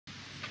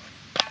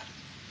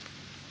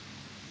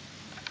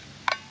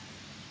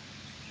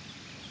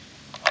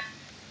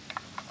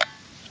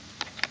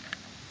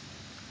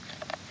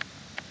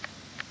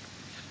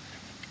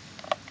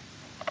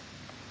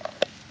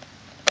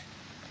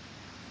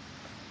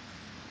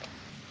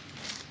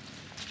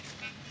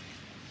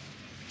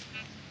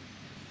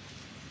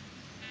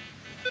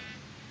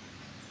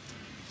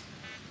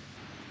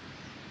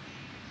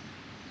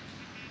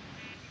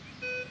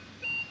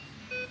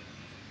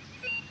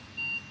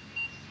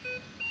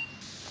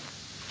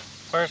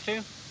First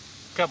two,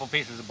 a couple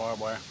pieces of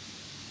barbed wire.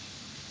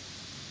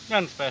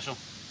 Nothing special.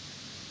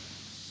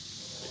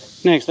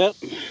 Next up,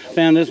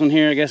 found this one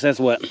here. I guess that's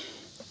what,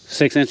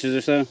 6 inches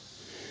or so.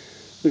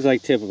 Looks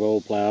like typical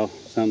old plow,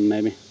 something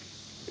maybe.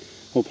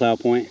 Old plow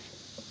point.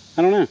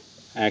 I don't know,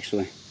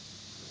 actually.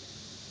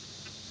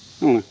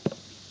 I don't know.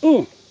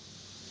 Ooh!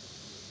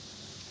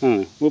 I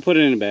don't know. We'll put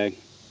it in a bag.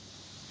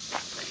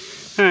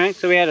 Alright,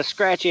 so we had a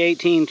scratchy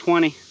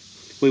 1820.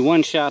 We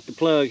one-shot the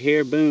plug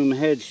here. Boom,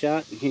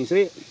 headshot. Can you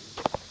see it?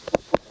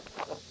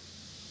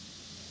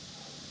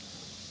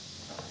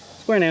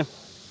 Square nail.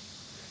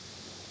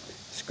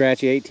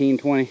 Scratchy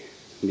 1820.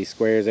 Be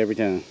squares every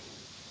time.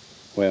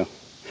 Well,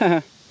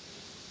 haha.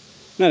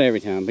 Not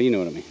every time, but you know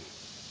what I mean.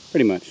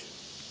 Pretty much.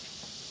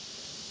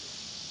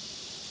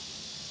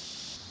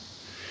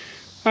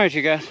 Alright,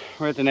 you guys.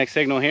 We're at the next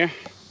signal here.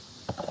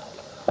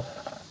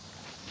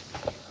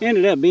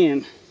 Ended up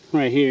being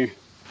right here.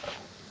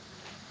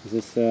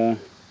 This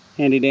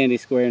handy dandy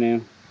square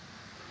nail.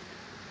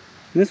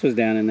 This was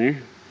down in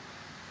there.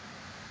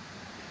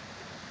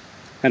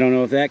 I don't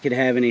know if that could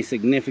have any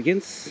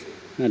significance.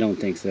 I don't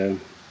think so.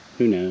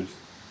 Who knows?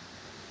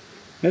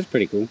 That's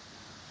pretty cool.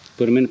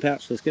 Put them in the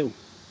pouch. Let's go.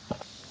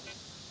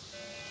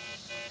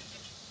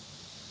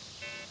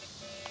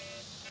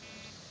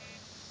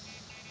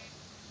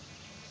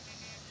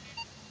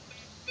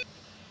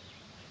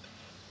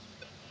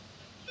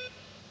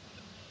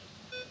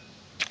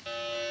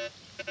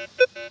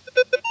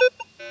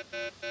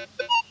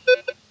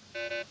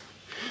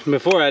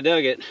 Before I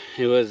dug it,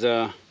 it was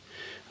a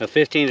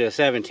 15 to a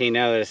 17.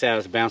 Now that it's out,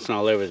 it's bouncing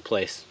all over the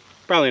place.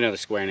 Probably another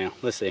square nail.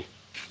 Let's see.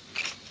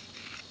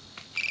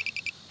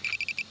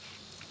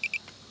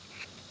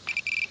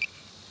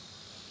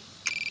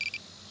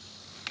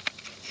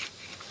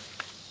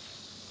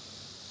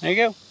 There you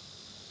go.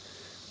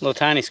 Little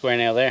tiny square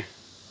nail there.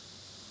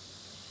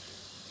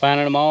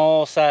 Finding them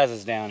all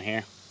sizes down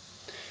here.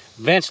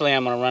 Eventually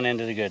I'm going to run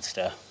into the good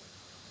stuff.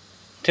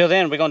 Till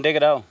then, we're going to dig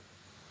it all.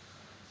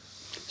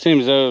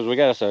 Seems though we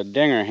got us a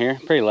dinger here,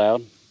 pretty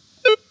loud.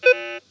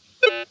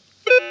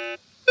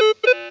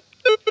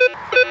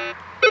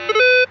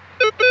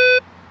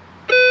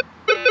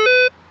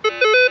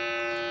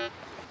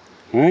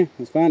 Alright,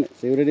 let's find it,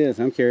 see what it is.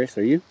 I'm curious,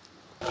 are you?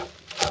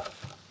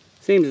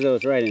 Seems as though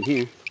it's right in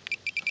here.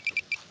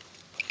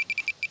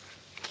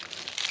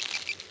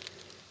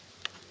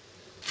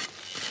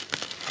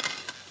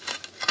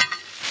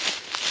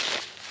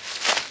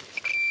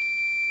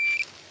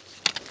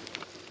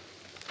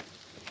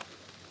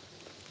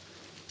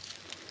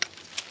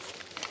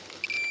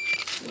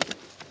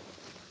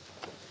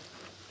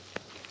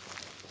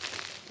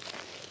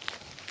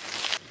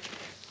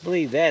 I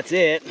believe that's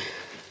it.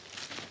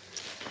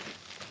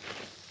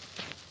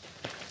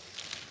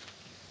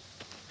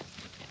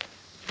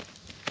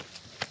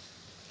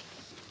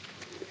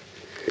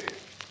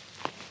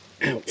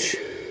 Ouch.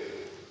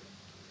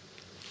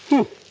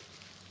 Huh.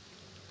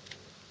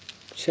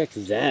 Check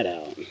that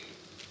out.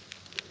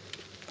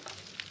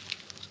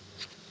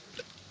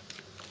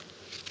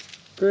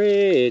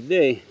 Great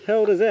day. How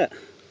old is that?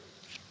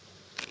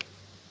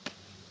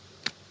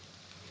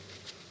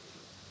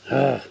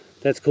 Ah,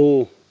 that's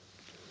cool.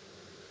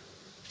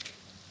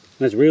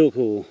 That's real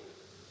cool.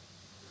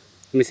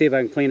 Let me see if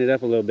I can clean it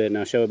up a little bit and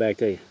I'll show it back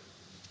to you.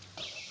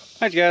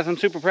 Alright guys, I'm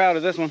super proud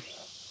of this one.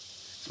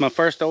 It's my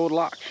first old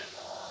lock.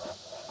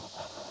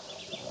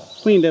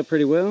 Cleaned up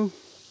pretty well.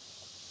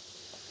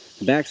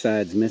 The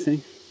backside's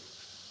missing.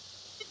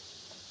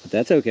 But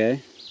that's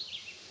okay.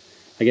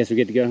 I guess we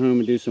get to go home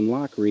and do some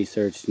lock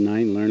research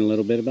tonight and learn a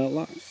little bit about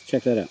locks.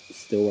 Check that out. It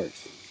still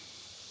works.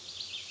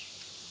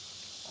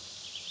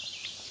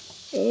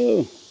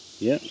 Oh,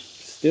 yep,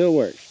 still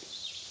works.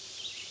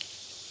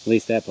 At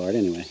least that part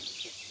anyway.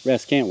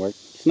 Rest can't work.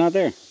 It's not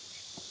there.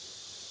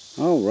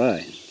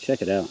 Alright,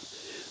 check it out.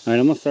 Alright,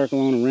 I'm going to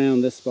circle on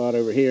around this spot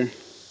over here.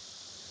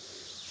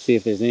 See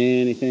if there's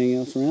anything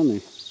else around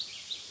there.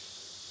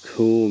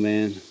 Cool,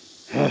 man.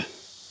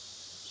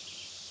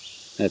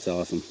 That's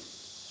awesome.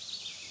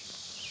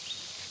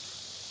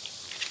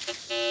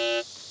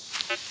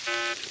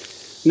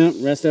 No,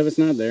 rest of it's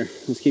not there.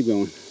 Let's keep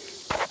going.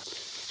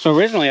 So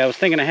originally I was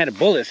thinking I had a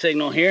bullet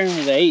signal here,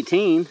 the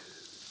 18.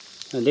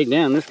 I dig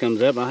down, this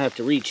comes up, I'll have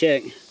to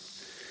recheck.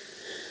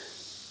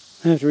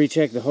 I have to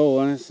recheck the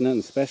hole. It's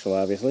nothing special,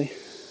 obviously.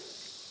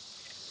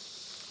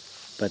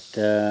 But,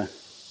 I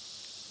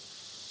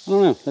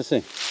don't know, let's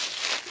see.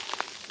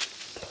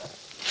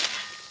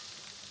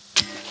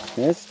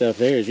 That stuff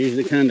there is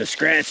usually kind of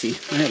scratchy.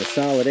 I had a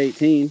solid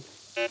 18.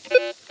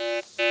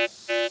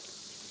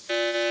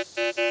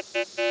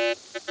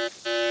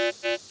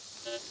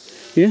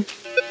 Yeah.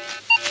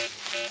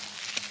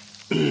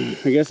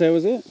 I guess that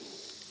was it.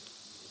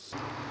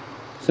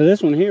 So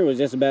this one here was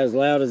just about as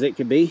loud as it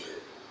could be.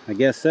 I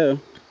guess so.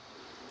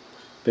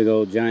 Big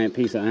old giant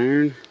piece of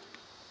iron.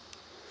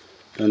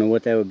 Don't know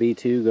what that would be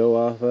to go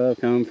off of,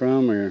 come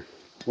from, or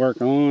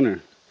work on,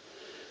 or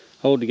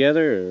hold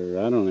together, or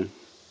I don't know.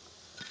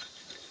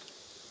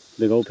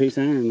 Big old piece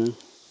of iron though.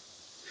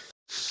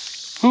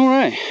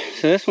 Alright,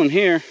 so this one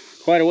here,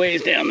 quite a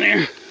ways down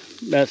there.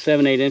 About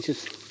 7-8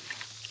 inches.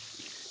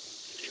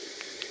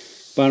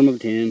 Bottom of a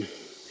tin.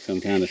 Some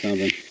kind of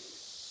something.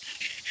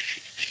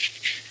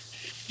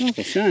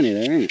 Awful shiny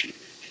there, ain't it?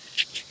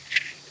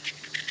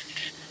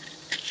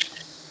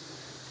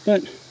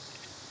 But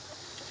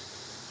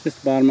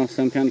just the bottom of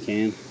some kind of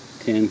tin.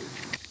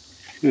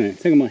 Alright, I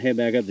think I'm gonna head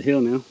back up the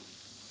hill now.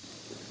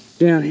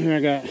 Down here I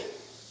got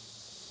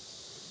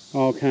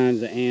all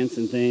kinds of ants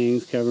and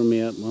things covering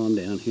me up while I'm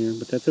down here,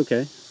 but that's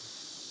okay.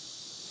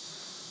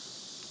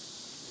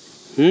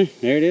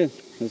 There it is.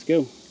 Let's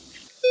go.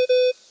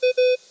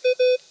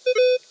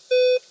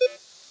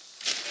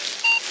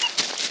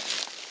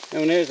 That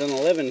one there's an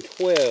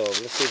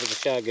 11-12. Let's see if it's a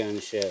shotgun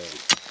shell.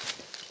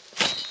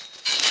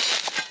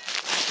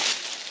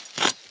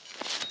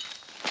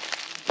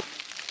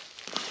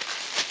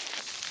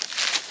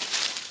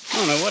 I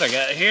don't know what I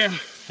got here.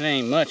 It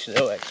ain't much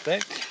though, I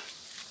expect.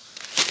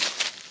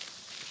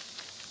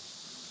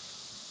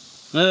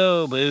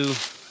 Oh, boo.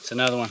 It's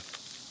another one.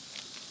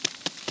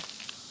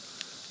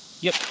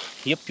 Yep.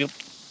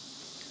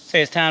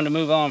 Say it's time to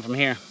move on from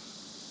here.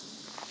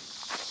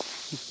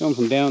 It's going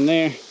from down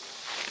there.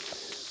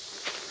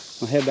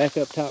 I'll head back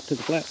up top to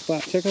the flat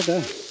spot. Check out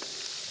that.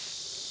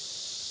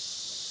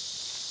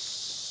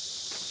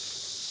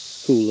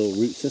 Cool little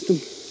root system.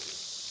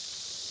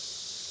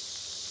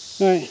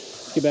 Alright,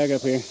 let's get back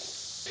up here.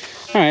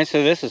 Alright,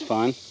 so this is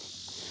fun.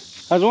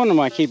 I was wondering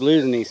why I keep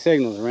losing these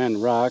signals around the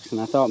rocks, and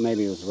I thought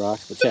maybe it was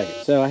rocks, but check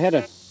it. So I had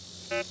a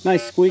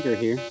nice squeaker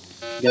here.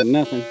 Got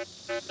nothing.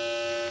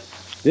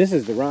 This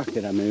is the rock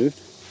that I moved.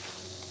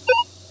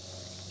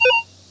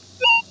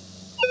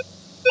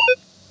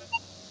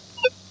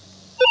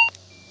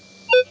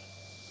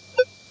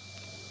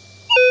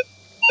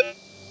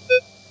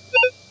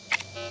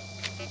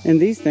 And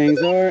these things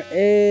are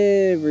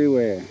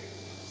everywhere.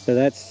 So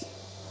that's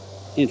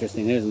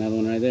interesting. There's another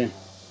one right there.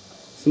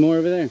 Some more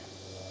over there.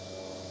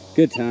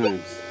 Good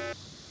times.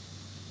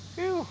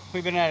 Whew,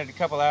 we've been at it a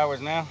couple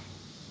hours now.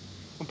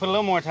 We'll put a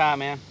little more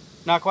time in.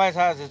 Not quite as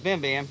hot as it's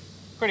been being.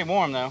 Pretty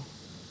warm though.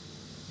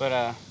 But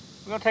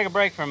we're gonna take a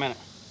break for a minute.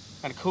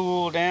 Gotta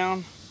cool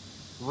down,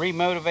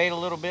 remotivate a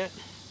little bit,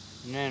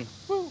 and then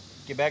whoo,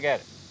 get back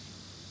at it.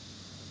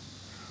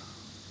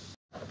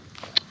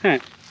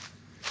 Alright.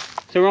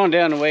 So we're on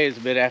down the ways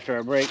a bit after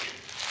our break.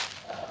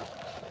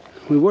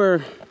 We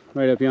were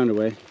right up yonder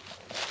way.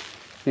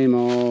 Came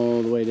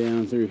all the way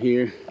down through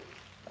here.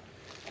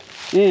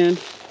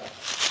 And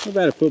we're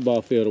about a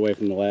football field away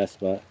from the last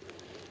spot.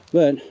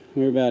 But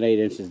we're about 8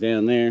 inches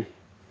down there.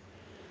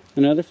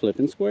 Another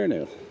flipping square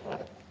nail.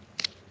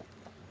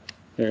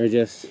 There are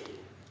just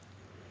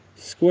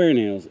square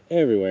nails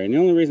everywhere. And the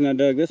only reason I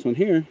dug this one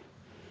here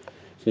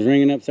is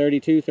ringing up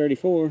 32,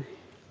 34.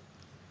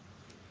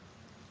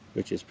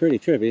 Which is pretty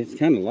trippy. It's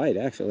kind of light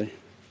actually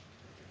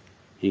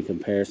in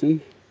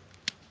comparison.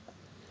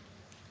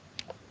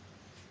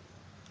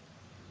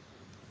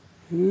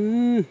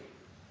 I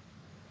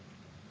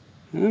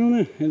don't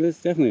know.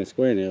 It's definitely a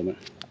square nail, but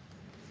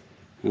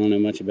I don't know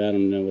much about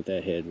them to know what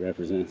that head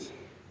represents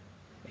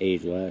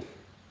age-wise.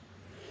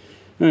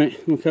 Alright,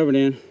 I'm covered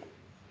in.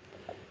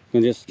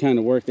 I'm just kind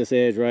of work this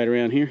edge right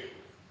around here.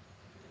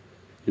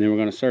 And then we're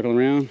going to circle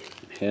around,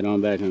 head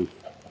on back home.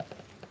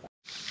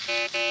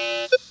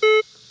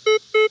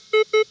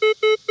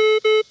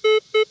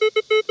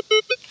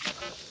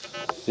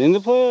 It's in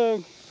the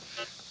plug.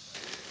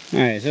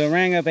 Alright, so it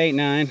rang up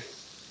 8-9.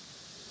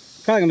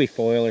 Probably gonna be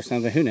foil or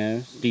something, who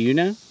knows? Do you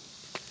know?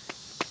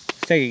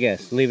 Let's take a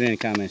guess. Leave it in the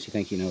comments you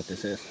think you know what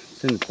this is.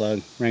 It's in the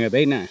plug. Rang up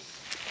 8-9.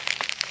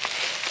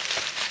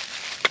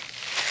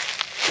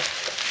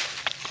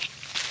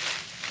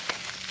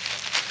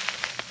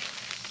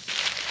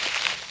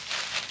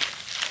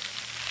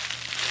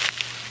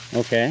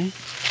 Okay.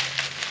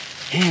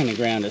 And the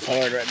ground is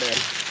hard right there.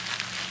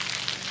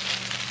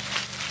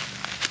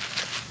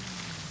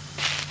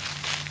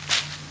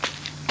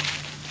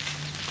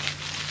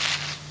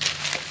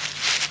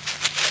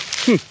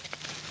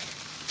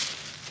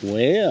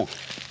 Well,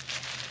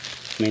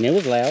 I mean, it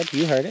was loud.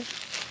 You heard it.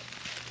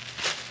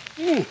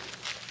 Yeah.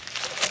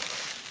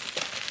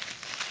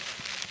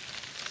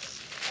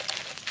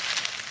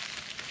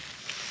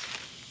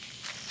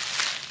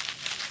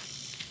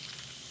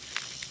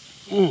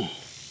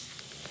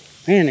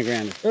 Man, the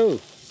ground is,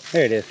 oh,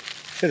 there it is.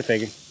 Should have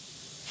figured.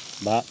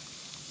 Bop.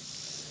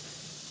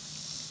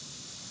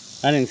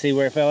 I didn't see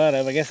where it fell out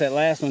of. I guess that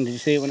last one, did you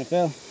see it when it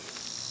fell?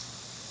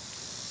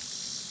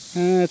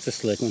 That's a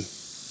slick one.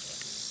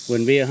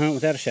 Wouldn't be a hunt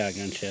without a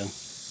shotgun shell.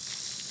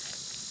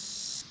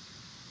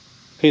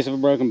 Piece of a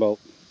broken bolt.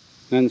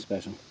 Nothing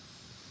special.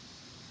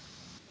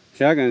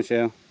 Shotgun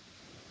shell.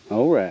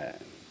 Alright.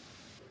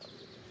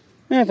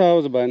 I thought it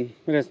was a button,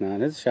 but it's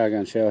not. It's a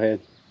shotgun shell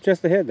head.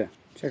 Just the head though.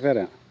 Check that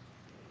out.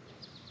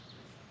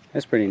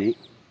 That's pretty neat.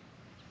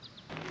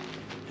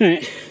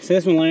 Alright, so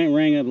this one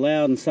rang up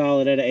loud and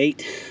solid at an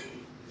 8.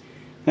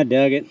 I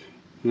dug it.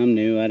 I'm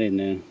new, I didn't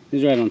know. It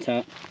was right on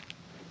top.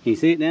 Can you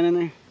see it down in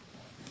there?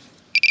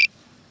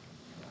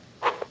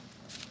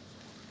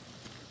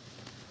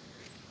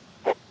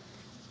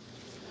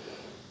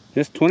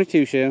 Just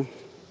 22 shell.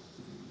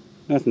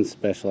 Nothing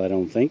special, I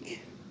don't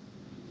think.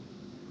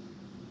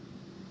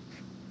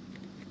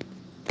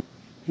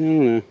 I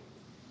don't know.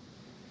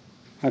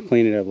 I'll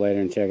clean it up later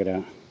and check it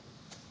out.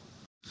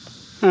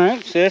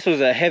 Alright, so this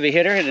was a heavy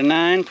hitter at a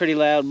 9, pretty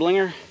loud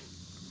blinger.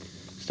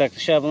 Stuck the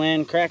shovel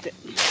in, cracked it.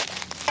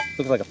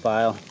 Looks like a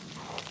file.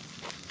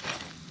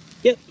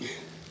 Yep.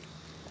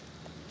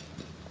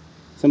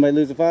 Somebody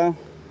lose a file?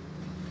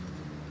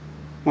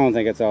 I don't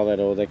think it's all that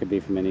old. That could be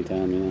from any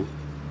time, you know.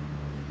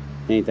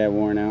 Ain't that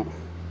worn out.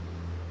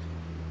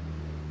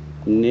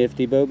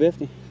 Nifty Bo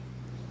Bifty.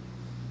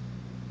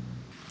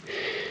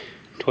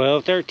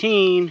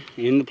 1213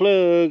 in the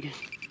plug.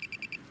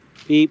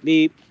 Beep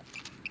beep.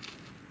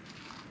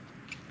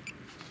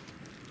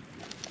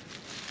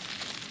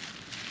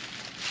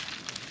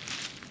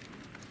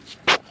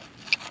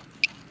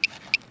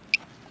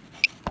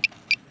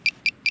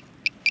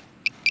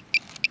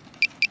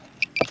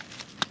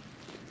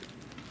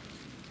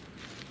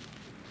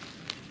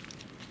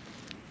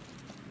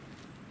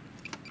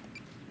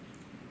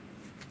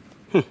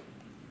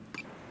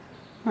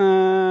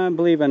 I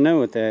believe I know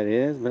what that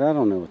is, but I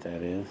don't know what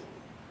that is.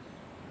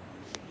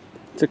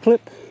 It's a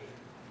clip.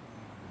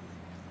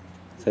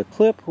 It's a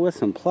clip with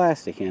some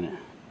plastic in it.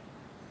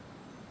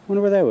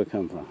 Wonder where that would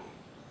come from.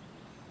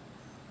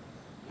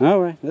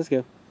 Alright, let's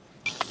go.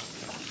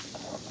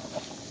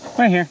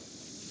 Right here.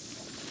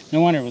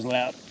 No wonder it was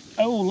loud.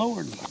 Oh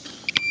Lord.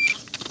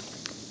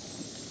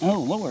 Oh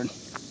Lord.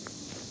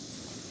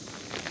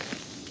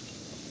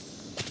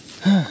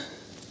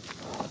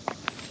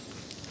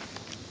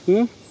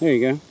 Well, there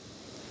you go.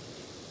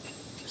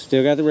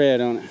 Still got the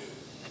red on it.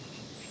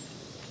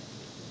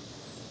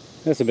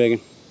 That's a big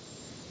one.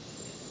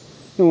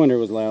 No wonder it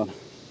was loud.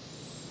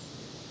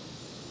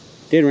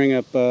 Did ring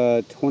up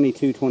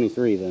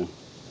 2223 though.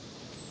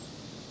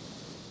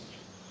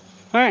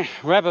 Alright,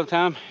 wrap up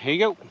time. Here you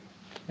go.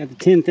 Got the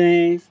 10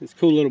 things. It's a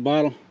cool little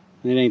bottle.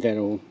 It ain't that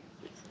old.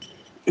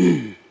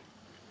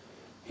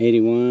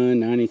 81,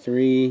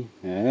 93,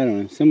 I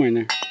don't know, somewhere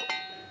in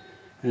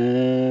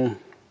there.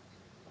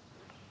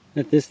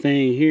 Got this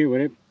thing here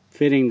with it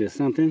fitting to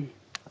something.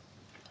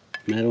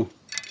 Metal.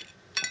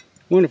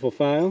 Wonderful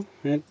file.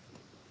 I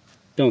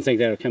don't think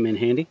that'll come in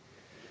handy.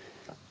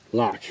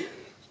 Lock.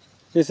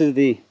 This is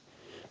the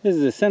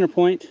center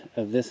point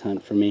of this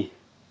hunt for me.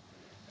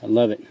 I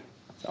love it.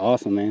 It's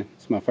awesome, man.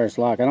 It's my first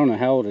lock. I don't know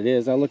how old it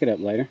is. I'll look it up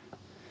later.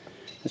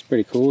 That's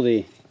pretty cool.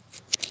 The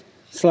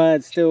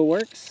slide still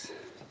works.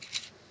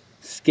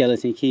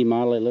 Skeleton key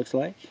model it looks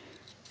like.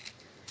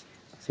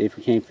 See if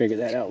we can't figure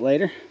that out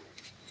later.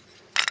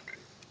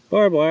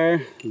 Barbed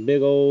wire,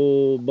 big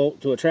old bolt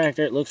to a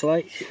tractor it looks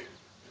like.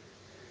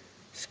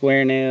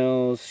 Square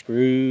nails,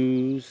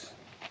 screws,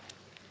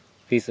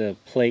 piece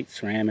of plate,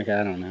 ceramic,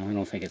 I don't know. I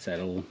don't think it's that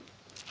old.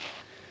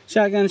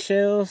 Shotgun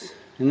shells,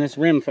 and this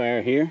rim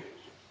fire here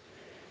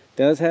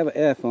does have an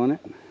F on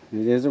it.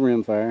 It is a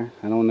rim fire.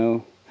 I don't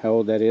know how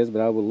old that is,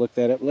 but I will look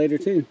that up later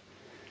too.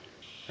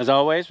 As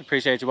always,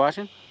 appreciate you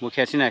watching. We'll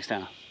catch you next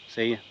time.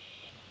 See ya.